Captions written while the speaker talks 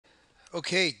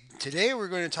Okay, today we're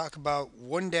going to talk about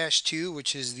 1-2,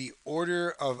 which is the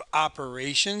order of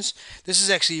operations. This is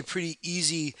actually a pretty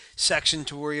easy section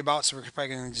to worry about, so we're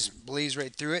probably going to just blaze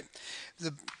right through it.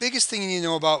 The biggest thing you need to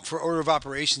know about for order of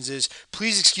operations is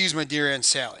please excuse my dear Aunt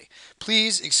Sally.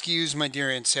 Please excuse my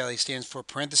dear Aunt Sally stands for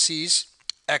parentheses,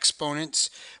 exponents,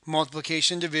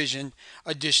 multiplication, division,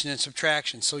 addition, and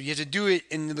subtraction. So you have to do it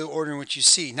in the order in which you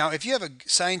see. Now, if you have a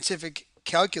scientific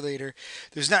calculator,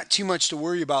 there's not too much to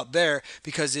worry about there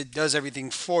because it does everything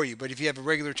for you. But if you have a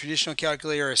regular traditional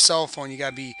calculator or a cell phone, you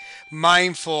got to be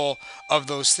mindful of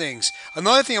those things.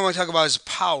 Another thing I want to talk about is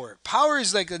power. Power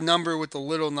is like a number with a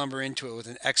little number into it with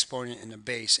an exponent and a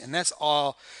base. And that's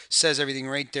all says everything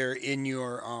right there in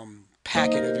your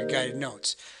packet of your guided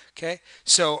notes. Okay,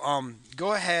 so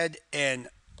go ahead and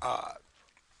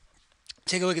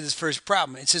take a look at this first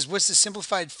problem. It says, what's the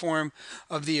simplified form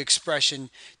of the expression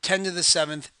 10 to the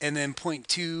 7th and then 0.2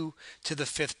 to the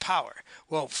 5th power?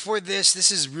 Well, for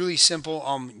this is really simple.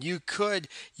 You could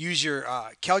use your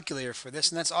calculator for this,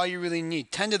 and that's all you really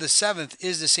need. 10 to the 7th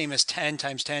is the same as 10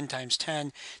 times 10 times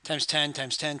 10 times 10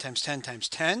 times 10 times 10 times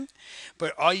 10.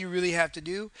 But all you really have to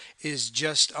do is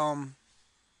just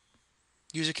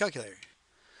use a calculator.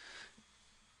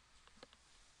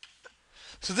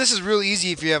 So this is real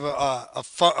easy if you have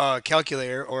a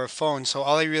calculator or a phone. So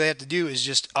all you really have to do is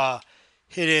just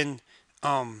hit in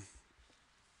um,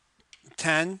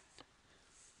 10.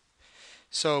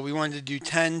 So we wanted to do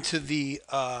 10 to the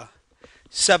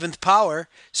 7th power.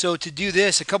 So to do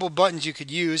this, a couple buttons you could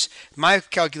use. My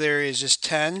calculator is just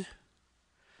 10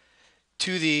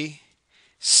 to the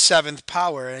 7th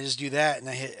power. And I just do that and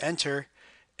I hit enter.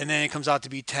 And then it comes out to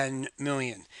be 10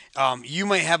 million. You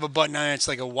might have a button on it. It's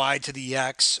like a y to the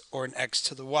x or an x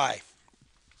to the y.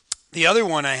 The other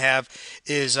one I have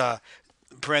is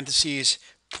parentheses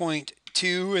point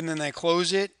 0.2 and then I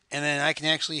close it and then I can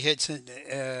actually hit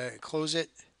close it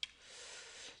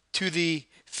to the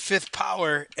 5th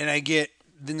power and I get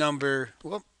the number,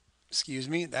 whoop, excuse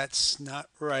me, that's not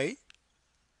right.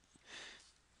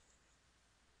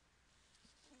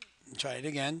 Try it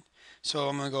again. So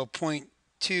I'm going to go 0.2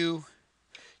 to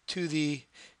the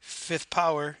 5th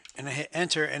power and I hit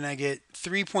enter and I get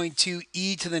 3.2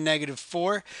 e to the negative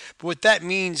 4. But what that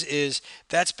means is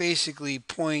that's basically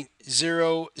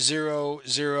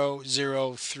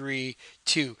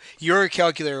 0.000032. Your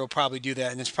calculator will probably do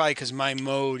that, and it's probably because my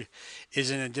mode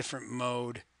is in a different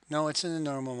mode. No, it's in the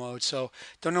normal mode. So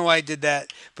don't know why I did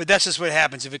that, but that's just what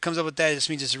happens. If it comes up with that, it just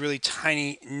means it's a really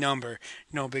tiny number.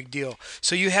 No big deal.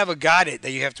 So you have a got it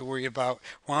that you have to worry about.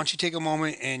 Why don't you take a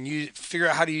moment and you figure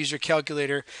out how to use your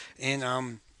calculator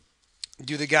and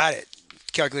do the got it.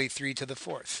 Calculate 3 to the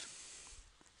 4th.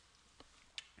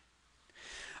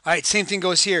 All right, same thing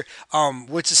goes here.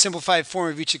 What's the simplified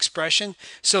form of each expression?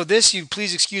 So this, you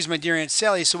please excuse my dear Aunt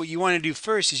Sally. So what you want to do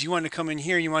first is you want to come in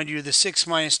here. You want to do the 6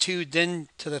 minus 2, then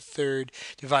to the 3rd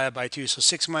divided by 2. So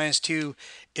 6 minus 2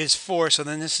 is 4. So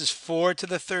then this is 4 to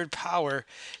the 3rd power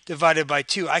divided by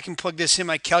 2. I can plug this in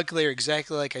my calculator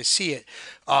exactly like I see it.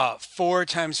 4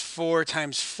 times 4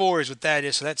 times 4 is what that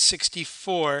is. So that's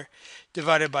 64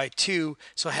 divided by 2,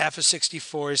 so half of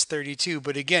 64 is 32.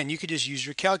 But again, you could just use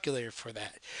your calculator for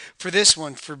that. For this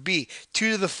one, for B,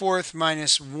 2 to the 4th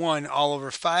minus 1 all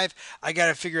over 5, I got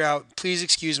to figure out, please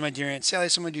excuse my dear Aunt Sally,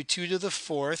 so I'm going to do 2 to the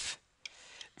 4th,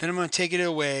 then I'm going to take it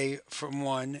away from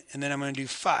 1, and then I'm going to do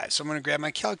 5. So I'm going to grab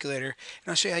my calculator,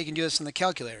 and I'll show you how you can do this on the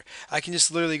calculator. I can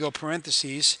just literally go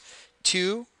parentheses,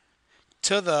 2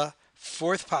 to the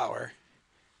 4th power,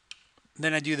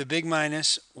 then I do the big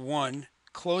minus 1,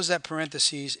 close that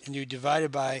parentheses and do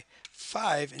divided by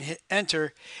 5 and hit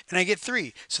enter and I get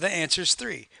 3. So that answer is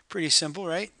 3. Pretty simple,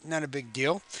 right? Not a big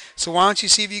deal. So why don't you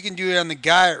see if you can do it on the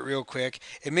guide real quick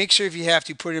and make sure if you have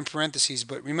to put it in parentheses.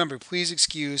 But remember, please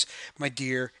excuse my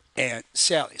dear Aunt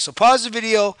Sally. So pause the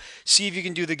video, see if you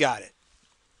can do the got it.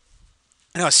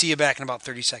 And I'll see you back in about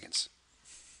 30 seconds.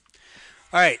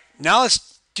 All right, now let's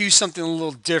do something a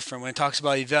little different when it talks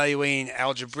about evaluating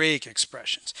algebraic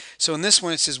expressions. So in this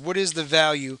one it says what is the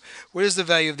value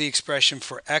of the expression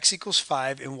for x equals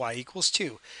 5 and y equals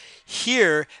 2.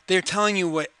 Here they're telling you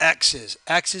what x is.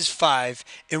 X is 5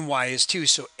 and y is 2.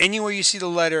 So anywhere you see the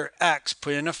letter x,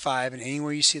 put in a 5, and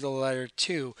anywhere you see the letter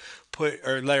 2,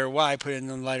 letter y, put in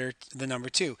the number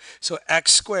 2. So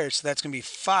x squared, so that's going to be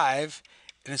 5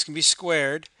 and it's going to be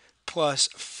squared plus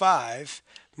 5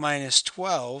 minus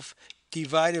 12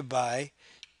 divided by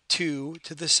 2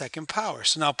 to the 2nd power.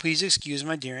 So now please excuse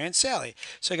my dear Aunt Sally.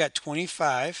 So I got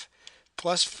 25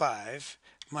 plus 5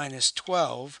 minus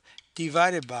 12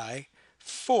 divided by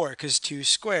 4 because 2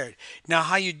 squared. Now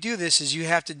how you do this is you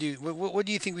have to do, what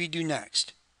do you think we do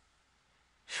next?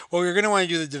 Well, we're going to want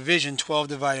to do the division, 12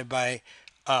 divided by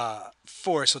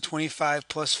 4. So 25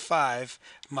 plus 5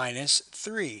 minus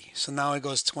 3. So now it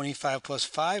goes 25 plus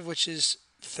 5, which is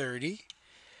 30.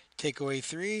 Take away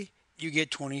 3, you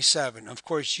get 27. Of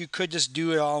course, you could just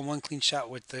do it all in one clean shot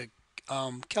with the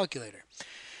calculator.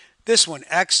 This one,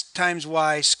 x times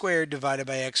y squared divided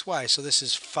by xy. So this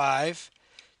is 5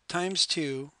 times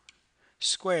 2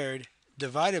 squared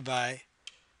divided by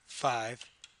 5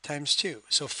 times 2.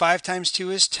 So 5 times 2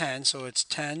 is 10, so it's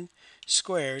 10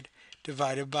 squared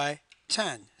divided by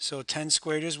 10. So 10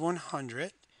 squared is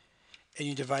 100, and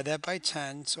you divide that by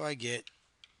 10, so I get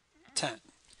 10.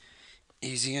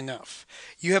 Easy enough.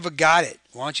 You have a got it.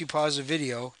 Why don't you pause the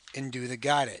video and do the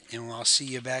got it, and I'll see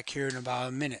you back here in about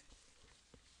a minute.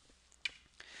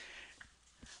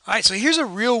 All right, so here's a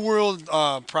real world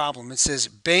problem. It says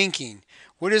banking.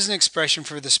 What is an expression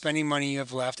for the spending money you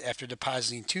have left after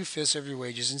depositing 2/5 of your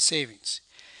wages in savings?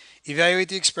 Evaluate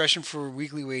the expression for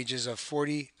weekly wages of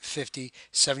 40, 50,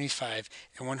 75,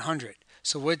 and 100.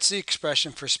 So what's the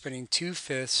expression for spending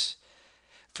 2/5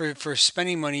 for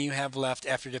spending money you have left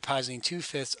after depositing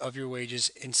 2/5 of your wages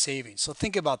in savings? So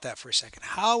think about that for a second.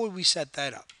 How would we set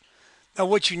that up? Now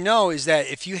what you know is that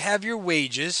if you have your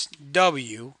wages,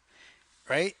 W,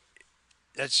 right?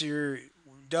 That's your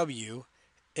W,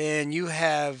 and you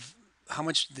have how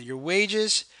much your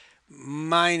wages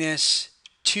minus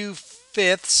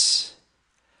 2/5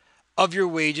 of your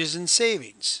wages and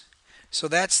savings. So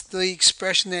that's the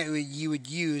expression that you would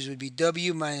use would be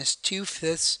W minus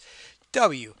 2/5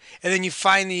 W. And then you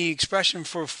find the expression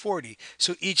for 40.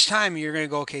 So each time you're going to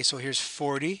go, okay, so here's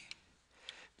 40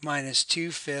 minus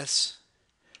 2/5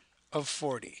 of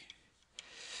 40.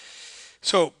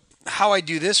 So how I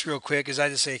do this real quick is I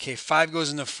just say, okay, 5 goes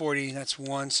into 40, that's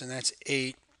once, and that's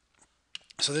 8.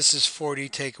 So this is 40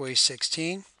 take away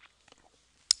 16.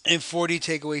 And 40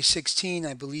 take away 16,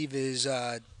 I believe, is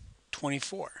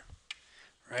 24,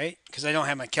 right? Because I don't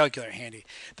have my calculator handy.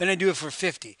 Then I do it for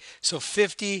 50. So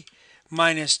 50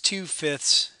 minus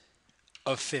 2/5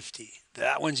 of 50.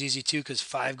 That one's easy too because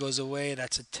 5 goes away.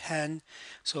 That's a 10.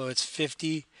 So it's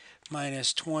 50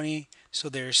 minus 20. So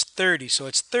there's 30. So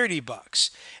it's 30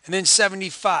 bucks. And then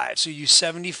 75. So you use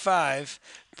 75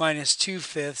 minus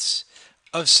 2/5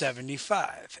 of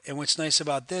 75. And what's nice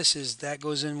about this is that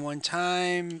goes in one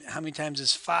time. How many times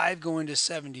is 5 going to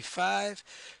 75?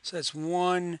 So that's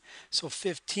 1. So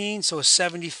 15. So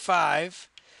 75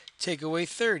 take away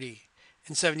 30.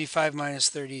 And 75 minus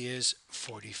 30 is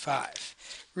 45.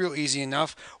 Real easy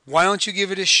enough. Why don't you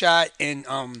give it a shot and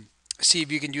see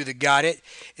if you can do the got it.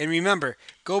 And remember,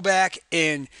 go back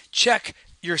and check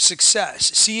your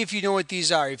success. See if you know what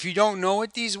these are. If you don't know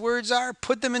what these words are,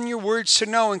 put them in your words to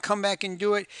know and come back and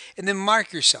do it and then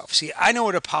mark yourself. See, I know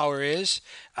what a power is.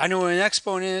 I know what an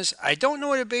exponent is. I don't know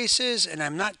what a base is, and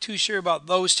I'm not too sure about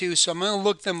those two, so I'm going to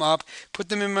look them up, put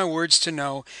them in my words to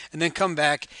know, and then come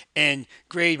back and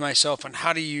grade myself on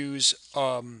how to use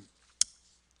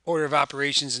order of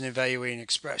operations and evaluating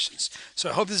expressions.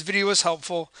 So I hope this video was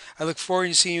helpful. I look forward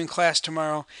to seeing you in class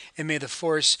tomorrow, and may the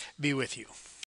force be with you.